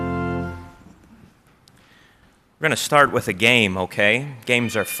We're going to start with a game, okay?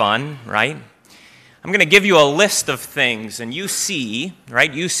 Games are fun, right? I'm going to give you a list of things, and you see,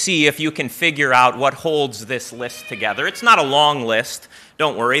 right? You see if you can figure out what holds this list together. It's not a long list.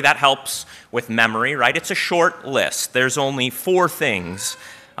 Don't worry, that helps with memory, right? It's a short list. There's only 4 things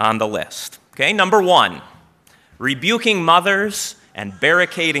on the list, okay? Number 1, rebuking mothers and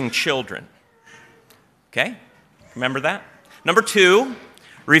barricading children, okay? Remember that? Number 2,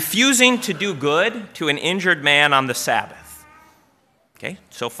 refusing to do good to an injured man on the Sabbath. Okay,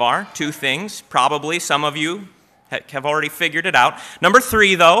 so far, 2 things. Probably some of you have already figured it out. Number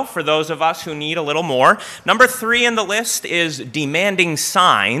 3, though, for those of us who need a little more, number 3 in the list is demanding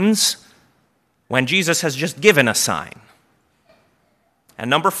signs when Jesus has just given a sign. And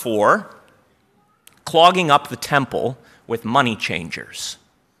number 4, clogging up the temple with money changers.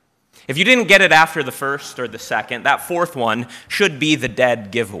 If you didn't get it after the first or the second, that 4th one should be the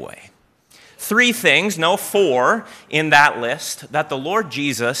dead giveaway. 3 things, no 4 in that list, that the Lord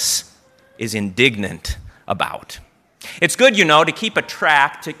Jesus is indignant about. It's good, to keep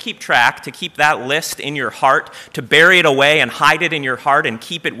track, to keep that list in your heart, to bury it away and hide it in your heart and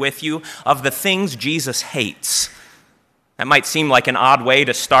keep it with you of the things Jesus hates. That might seem like an odd way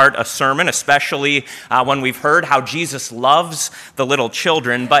to start a sermon, especially when we've heard how Jesus loves the little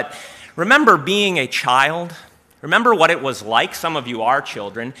children. But remember being a child? Remember what it was like? Some of you are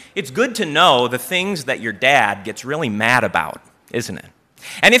children. It's good to know the things that your dad gets really mad about, isn't it?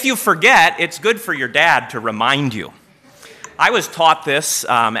 And if you forget, it's good for your dad to remind you. I was taught this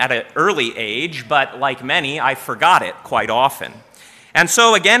at an early age, but like many, I forgot it quite often. And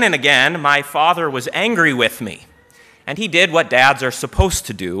so again and again, my father was angry with me. And he did what dads are supposed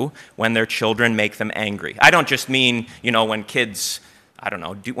to do when their children make them angry. I don't just mean, when kids,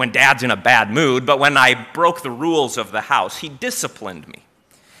 when dad's in a bad mood, but when I broke the rules of the house, he disciplined me.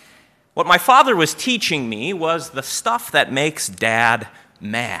 What my father was teaching me was the stuff that makes dad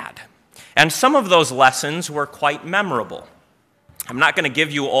mad. And some of those lessons were quite memorable. I'm not going to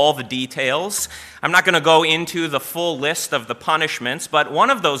give you all the details. I'm not going to go into the full list of the punishments, but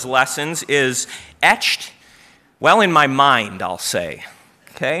one of those lessons is etched in my mind, I'll say,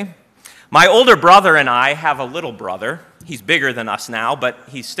 okay? My older brother and I have a little brother. He's bigger than us now, but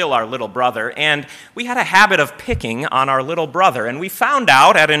he's still our little brother. And we had a habit of picking on our little brother. And we found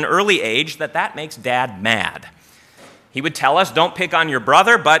out at an early age that makes Dad mad. He would tell us, don't pick on your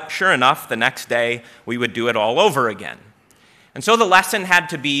brother, but sure enough, the next day we would do it all over again. And so the lesson had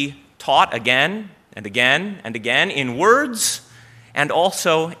to be taught again and again and again in words and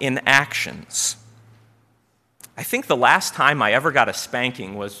also in actions. I think the last time I ever got a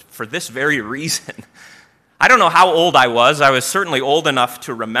spanking was for this very reason. I don't know how old I was. I was certainly old enough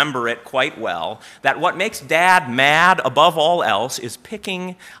to remember it quite well, that what makes Dad mad above all else is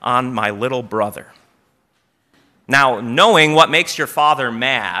picking on my little brother. Now, knowing what makes your father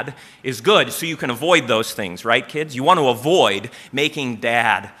mad is good, so you can avoid those things, right, kids? You want to avoid making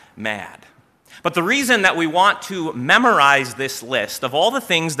Dad mad. But the reason that we want to memorize this list of all the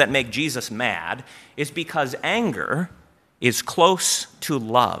things that make Jesus mad is because anger is close to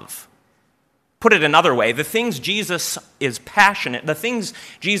love. Put it another way, the things Jesus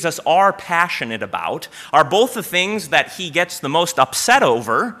are passionate about are both the things that he gets the most upset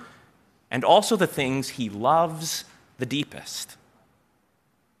over and also the things he loves the deepest.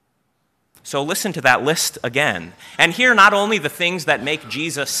 So listen to that list again and hear not only the things that make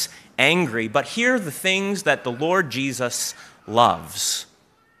Jesus angry, but hear the things that the Lord Jesus loves.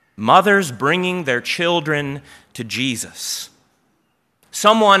 Mothers bringing their children to Jesus.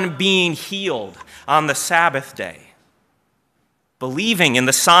 Someone being healed on the Sabbath day. Believing in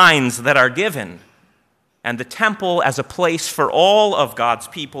the signs that are given. And the temple as a place for all of God's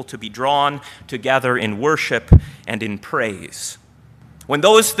people to be drawn together in worship and in praise. When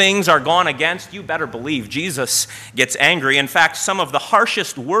those things are gone against, you better believe Jesus gets angry. In fact, some of the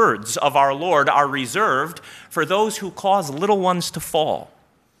harshest words of our Lord are reserved for those who cause little ones to fall.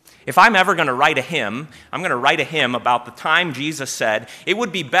 If I'm ever going to write a hymn, I'm going to write a hymn about the time Jesus said, it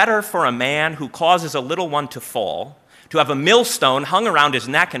would be better for a man who causes a little one to fall, to have a millstone hung around his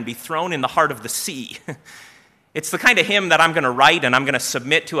neck and be thrown in the heart of the sea. It's the kind of hymn that I'm going to write and I'm going to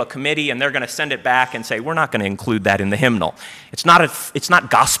submit to a committee and they're going to send it back and say, we're not going to include that in the hymnal. It's not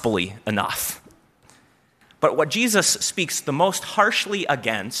gospel-y enough. But what Jesus speaks the most harshly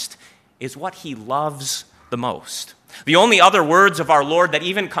against is what he loves the most. The only other words of our Lord that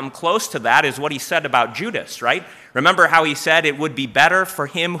even come close to that is what he said about Judas, right? Remember how he said it would be better for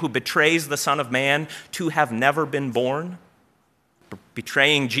him who betrays the Son of Man to have never been born?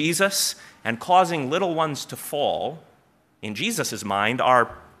 Betraying Jesus and causing little ones to fall, in Jesus' mind,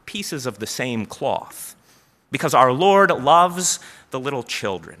 are pieces of the same cloth. Because our Lord loves the little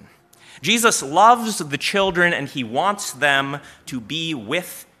children. Jesus loves the children, and he wants them to be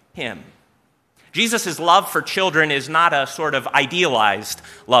with him. Jesus' love for children is not a sort of idealized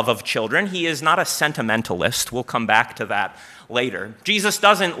love of children. He is not a sentimentalist. We'll come back to that later. Jesus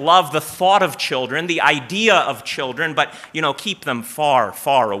doesn't love the thought of children, the idea of children, but, keep them far,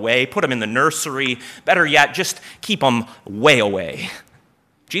 far away. Put them in the nursery. Better yet, just keep them way away.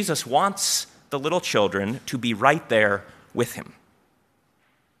 Jesus wants the little children to be right there with him.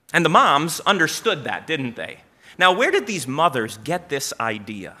 And the moms understood that, didn't they? Now, where did these mothers get this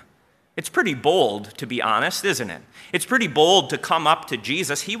idea? It's pretty bold, to be honest, isn't it? It's pretty bold to come up to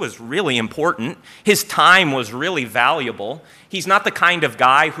Jesus. He was really important. His time was really valuable. He's not the kind of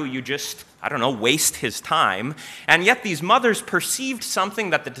guy who you just, waste his time. And yet these mothers perceived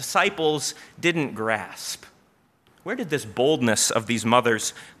something that the disciples didn't grasp. Where did this boldness of these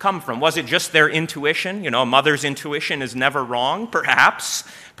mothers come from? Was it just their intuition? A mother's intuition is never wrong, perhaps.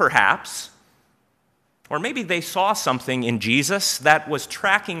 Or maybe they saw something in Jesus that was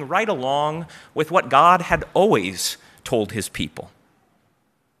tracking right along with what God had always told his people.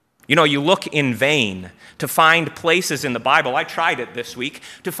 You look in vain to find places in the Bible, I tried it this week,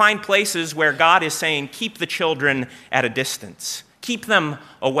 to find places where God is saying, keep the children at a distance, keep them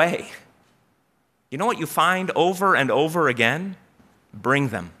away. You know what you find over and over again? Bring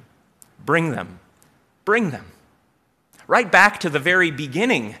them, bring them, bring them. Right back to the very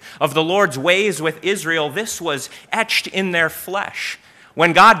beginning of the Lord's ways with Israel, this was etched in their flesh.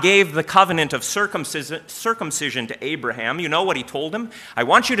 When God gave the covenant of circumcision to Abraham, you know what he told him? I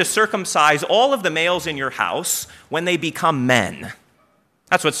want you to circumcise all of the males in your house when they become men.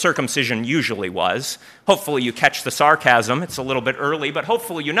 That's what circumcision usually was. Hopefully you catch the sarcasm. It's a little bit early, but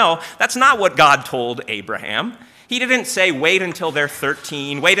hopefully you know that's not what God told Abraham. He didn't say, wait until they're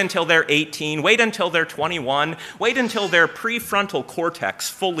 13, wait until they're 18, wait until they're 21, wait until their prefrontal cortex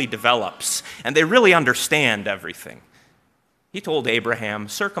fully develops and they really understand everything. He told Abraham,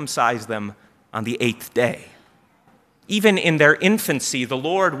 circumcise them on the 8th day. Even in their infancy, the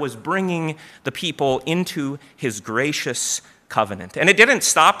Lord was bringing the people into his gracious covenant. And it didn't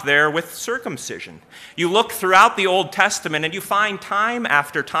stop there with circumcision. You look throughout the Old Testament and you find time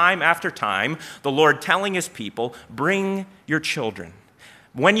after time after time the Lord telling his people, bring your children.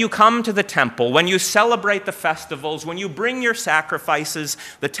 When you come to the temple, when you celebrate the festivals, when you bring your sacrifices,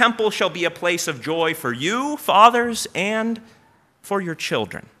 the temple shall be a place of joy for you, fathers, and for your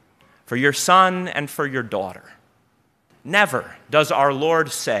children, for your son and for your daughter. Never does our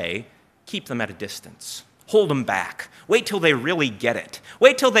Lord say, keep them at a distance. Hold them back. Wait till they really get it.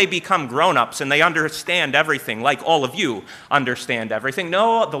 Wait till they become grown-ups and they understand everything like all of you understand everything.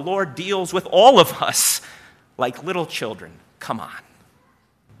 No, the Lord deals with all of us like little children. Come on.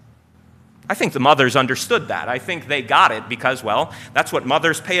 I think the mothers understood that. I think they got it because, that's what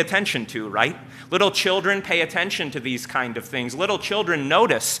mothers pay attention to, right? Little children pay attention to these kind of things. Little children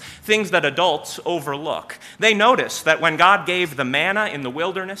notice things that adults overlook. They notice that when God gave the manna in the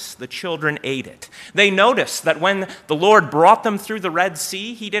wilderness, the children ate it. They notice that when the Lord brought them through the Red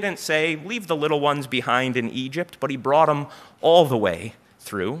Sea, he didn't say, leave the little ones behind in Egypt, but he brought them all the way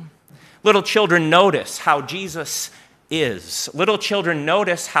through. Little children notice how Jesus is. Little children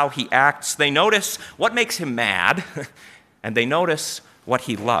notice how he acts. They notice what makes him mad, and they notice what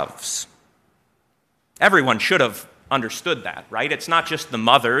he loves. Everyone should have understood that, right? It's not just the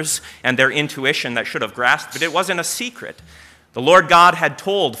mothers and their intuition that should have grasped it. It wasn't a secret. The Lord God had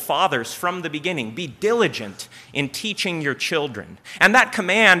told fathers from the beginning, be diligent in teaching your children. And that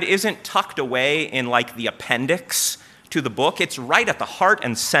command isn't tucked away in like the appendix to the book. It's right at the heart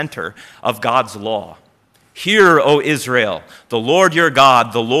and center of God's law. Hear, O Israel, the Lord your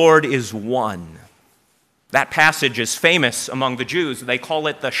God, the Lord is one. That passage is famous among the Jews. They call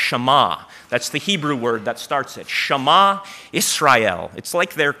it the Shema. That's the Hebrew word that starts it. Shema Israel. It's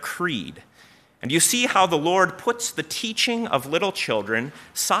like their creed. And you see how the Lord puts the teaching of little children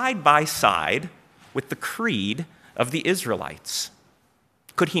side by side with the creed of the Israelites.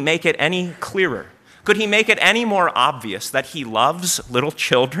 Could he make it any clearer? Could he make it any more obvious that he loves little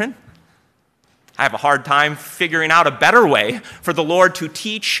children? I have a hard time figuring out a better way for the Lord to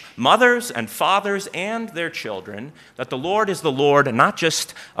teach mothers and fathers and their children that the Lord is the Lord not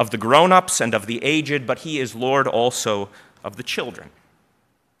just of the grown-ups and of the aged, but he is Lord also of the children.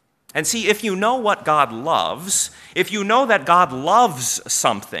 And see, if you know what God loves, if you know that God loves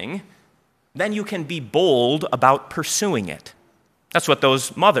something, then you can be bold about pursuing it. That's what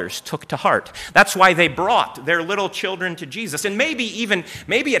those mothers took to heart. That's why they brought their little children to Jesus. And maybe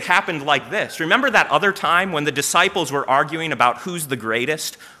it happened like this. Remember that other time when the disciples were arguing about who's the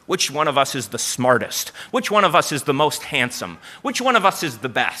greatest? Which one of us is the smartest? Which one of us is the most handsome? Which one of us is the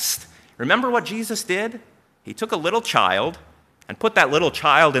best? Remember what Jesus did? He took a little child and put that little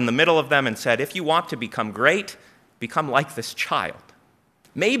child in the middle of them and said, if you want to become great, become like this child.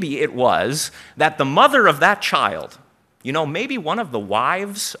 Maybe it was that the mother of that child, maybe one of the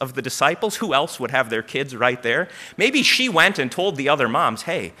wives of the disciples, who else would have their kids right there? Maybe she went and told the other moms,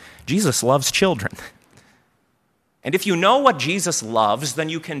 hey, Jesus loves children. And if you know what Jesus loves, then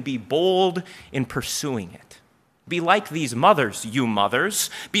you can be bold in pursuing it. Be like these mothers, you mothers.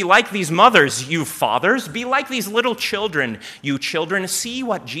 Be like these mothers, you fathers. Be like these little children, you children. See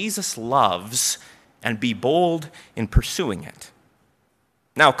what Jesus loves and be bold in pursuing it.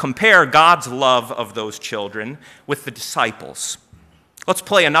 Now, compare God's love of those children with the disciples. Let's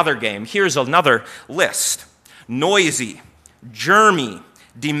play another game. Here's another list: noisy, germy,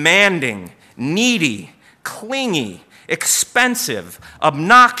 demanding, needy, clingy, expensive,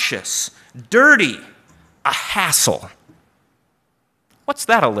 obnoxious, dirty, a hassle. What's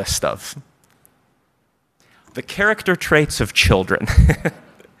that a list of? The character traits of children.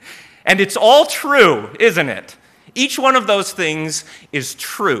 And it's all true, isn't it? Each one of those things is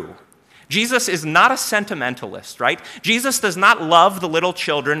true. Jesus is not a sentimentalist, right? Jesus does not love the little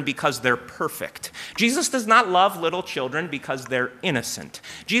children because they're perfect. Jesus does not love little children because they're innocent.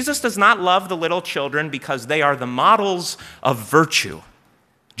 Jesus does not love the little children because they are the models of virtue.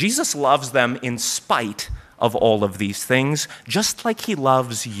 Jesus loves them in spite of all of these things, just like he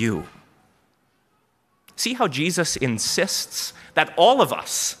loves you. See how Jesus insists that all of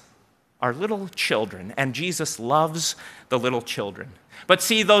us are little children, and Jesus loves the little children. But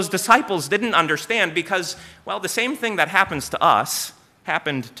see, those disciples didn't understand because, the same thing that happens to us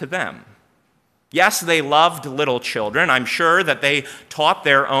happened to them. Yes, they loved little children. I'm sure that they taught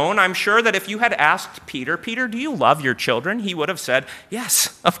their own. I'm sure that if you had asked Peter, do you love your children? He would have said,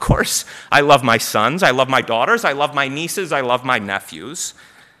 yes, of course. I love my sons. I love my daughters. I love my nieces. I love my nephews.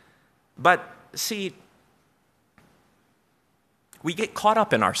 But see, we get caught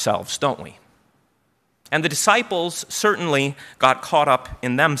up in ourselves, don't we? And the disciples certainly got caught up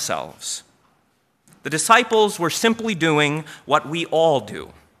in themselves. The disciples were simply doing what we all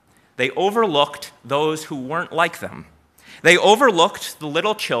do. They overlooked those who weren't like them. They overlooked the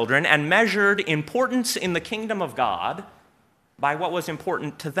little children and measured importance in the kingdom of God by what was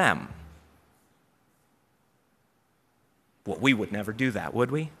important to them. Well, we would never do that,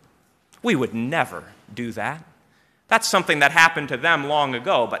 would we? We would never do that. That's something that happened to them long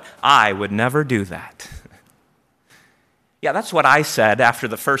ago, but I would never do that. Yeah, that's what I said after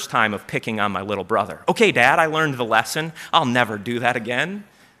the first time of picking on my little brother. Okay, Dad, I learned the lesson. I'll never do that again.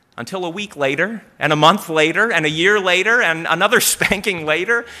 Until a week later, and a month later, and a year later, and another spanking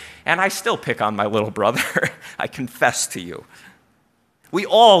later, and I still pick on my little brother. I confess to you. We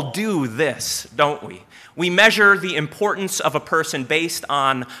all do this, don't we? We measure the importance of a person based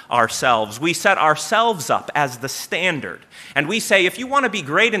on ourselves. We set ourselves up as the standard. And we say, if you want to be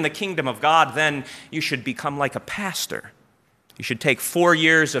great in the kingdom of God, then you should become like a pastor. You should take 4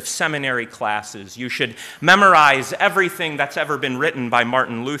 years of seminary classes. You should memorize everything that's ever been written by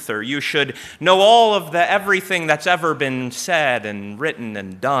Martin Luther. You should know all of everything that's ever been said and written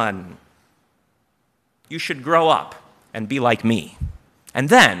and done. You should grow up and be like me. And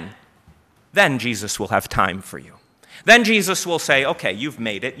then Jesus will have time for you. Then Jesus will say, okay, you've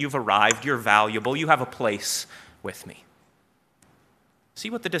made it, you've arrived, you're valuable, you have a place with me.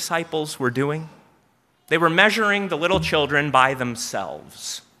 See what the disciples were doing? They were measuring the little children by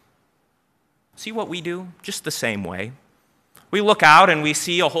themselves. See what we do? Just the same way. We look out and we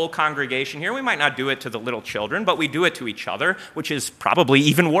see a whole congregation here. We might not do it to the little children, but we do it to each other, which is probably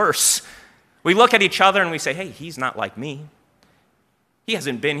even worse. We look at each other and we say, hey, he's not like me. He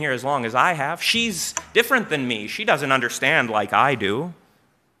hasn't been here as long as I have. She's different than me. She doesn't understand like I do.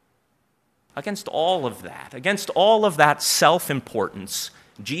 Against all of that self-importance,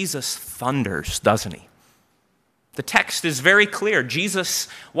 Jesus thunders, doesn't he? The text is very clear. Jesus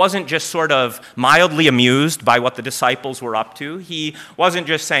wasn't just sort of mildly amused by what the disciples were up to. He wasn't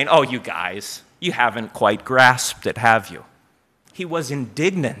just saying, oh, you guys, you haven't quite grasped it, have you? He was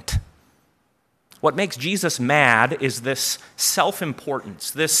indignant. What makes Jesus mad is this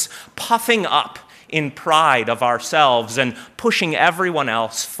self-importance, this puffing up in pride of ourselves and pushing everyone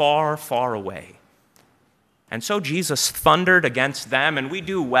else far, far away. And so Jesus thundered against them, and we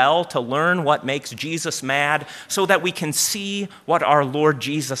do well to learn what makes Jesus mad so that we can see what our Lord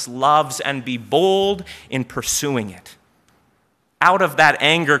Jesus loves and be bold in pursuing it. out of that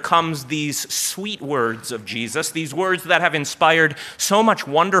anger comes these sweet words of Jesus, these words that have inspired so much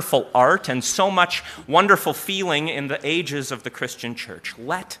wonderful art and so much wonderful feeling in the ages of the Christian church.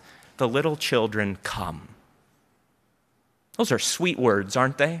 Let the little children come. Those are sweet words,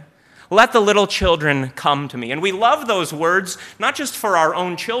 aren't they? Let the little children come to me. And we love those words, not just for our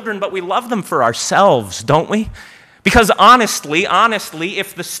own children, but we love them for ourselves, don't we? Because honestly,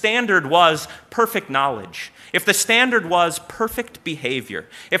 if the standard was perfect knowledge, if the standard was perfect behavior,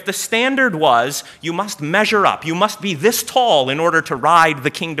 if the standard was you must measure up, you must be this tall in order to ride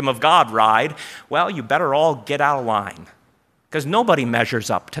the kingdom of God ride, well, you better all get out of line, because nobody measures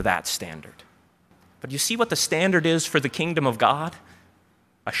up to that standard. But you see what the standard is for the kingdom of God?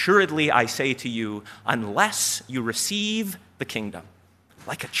 Assuredly, I say to you, unless you receive the kingdom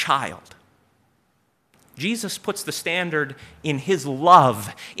like a child. Jesus puts the standard in his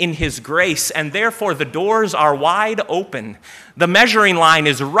love, in his grace, and therefore the doors are wide open. The measuring line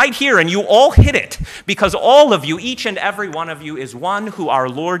is right here, and you all hit it, because all of you, each and every one of you, is one who our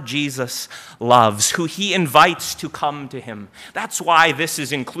Lord Jesus loves, who he invites to come to him. That's why this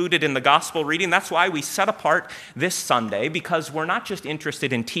is included in the gospel reading. That's why we set apart this Sunday, because we're not just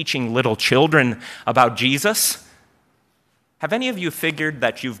interested in teaching little children about Jesus. Have any of you figured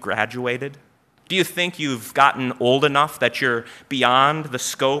that you've graduated? Do you think you've gotten old enough that you're beyond the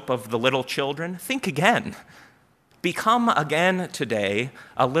scope of the little children? Think again. Become again today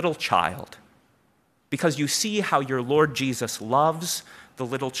a little child, because you see how your Lord Jesus loves the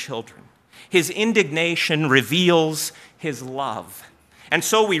little children. His indignation reveals his love. And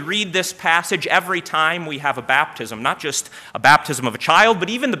so we read this passage every time we have a baptism, not just a baptism of a child, but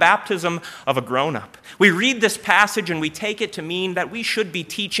even the baptism of a grown-up. We read this passage and we take it to mean that we should be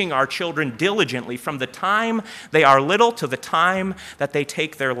teaching our children diligently from the time they are little to the time that they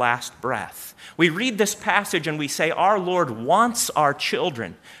take their last breath. We read this passage and we say, our Lord wants our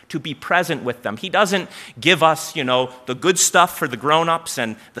children to be present with them. He doesn't give us, the good stuff for the grown-ups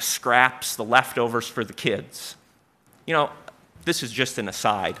and the scraps, the leftovers for the kids. This is just an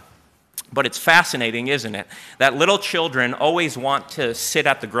aside, but it's fascinating, isn't it, that little children always want to sit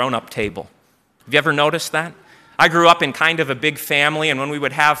at the grown-up table. Have you ever noticed that? I grew up in kind of a big family, and when we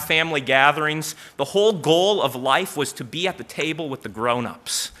would have family gatherings, the whole goal of life was to be at the table with the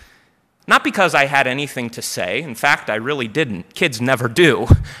grown-ups. Not because I had anything to say. In fact, I really didn't. Kids never do,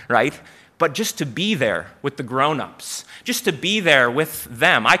 right? But just to be there with the grown-ups, just to be there with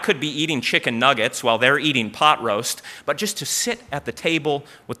them. I could be eating chicken nuggets while they're eating pot roast, but just to sit at the table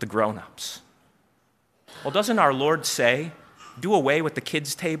with the grown-ups. Well, doesn't our Lord say, do away with the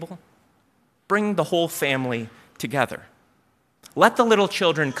kids' table? Bring the whole family together. Let the little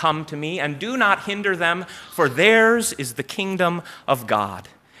children come to me, and do not hinder them, for theirs is the kingdom of God.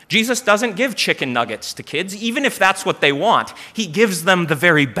 Jesus doesn't give chicken nuggets to kids, even if that's what they want. He gives them the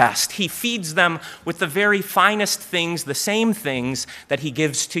very best. He feeds them with the very finest things, the same things that he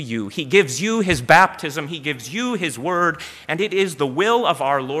gives to you. He gives you his baptism. He gives you his word. And it is the will of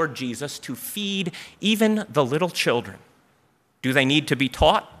our Lord Jesus to feed even the little children. Do they need to be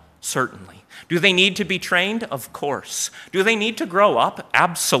taught? Certainly. Do they need to be trained? Of course. Do they need to grow up?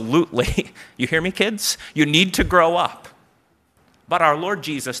 Absolutely. You hear me, kids? You need to grow up. But our Lord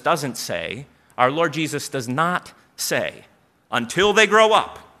Jesus does not say, until they grow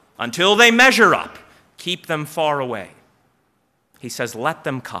up, until they measure up, keep them far away. He says, let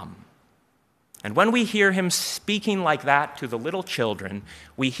them come. And when we hear him speaking like that to the little children,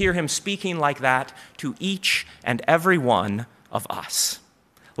 we hear him speaking like that to each and every one of us.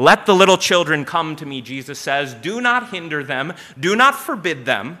 Let the little children come to me, Jesus says. Do not hinder them. Do not forbid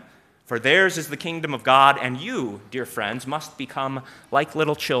them. For theirs is the kingdom of God, and you, dear friends, must become like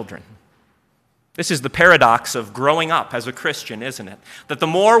little children. This is the paradox of growing up as a Christian, isn't it? That the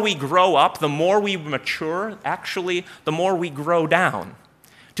more we grow up, the more we mature, actually, the more we grow down.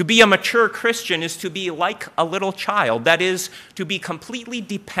 To be a mature Christian is to be like a little child, that is, to be completely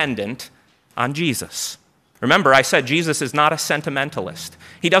dependent on Jesus. Remember, I said Jesus is not a sentimentalist.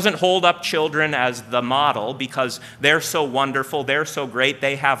 He doesn't hold up children as the model because they're so wonderful, they're so great,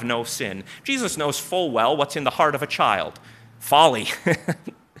 they have no sin. Jesus knows full well what's in the heart of a child. Folly.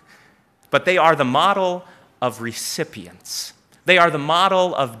 But they are the model of recipients. They are the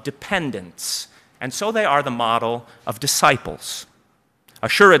model of dependents. And so they are the model of disciples.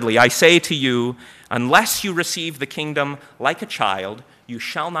 Assuredly, I say to you, unless you receive the kingdom like a child, you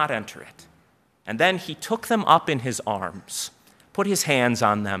shall not enter it. And then he took them up in his arms, put his hands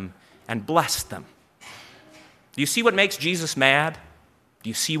on them, and blessed them. Do you see what makes Jesus mad? Do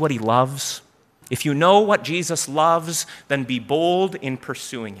you see what he loves? If you know what Jesus loves, then be bold in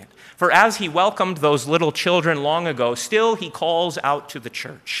pursuing it. For as he welcomed those little children long ago, still he calls out to the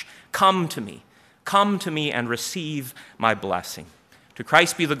church, come to me and receive my blessing. To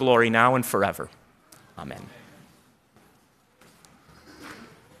Christ be the glory now and forever. Amen.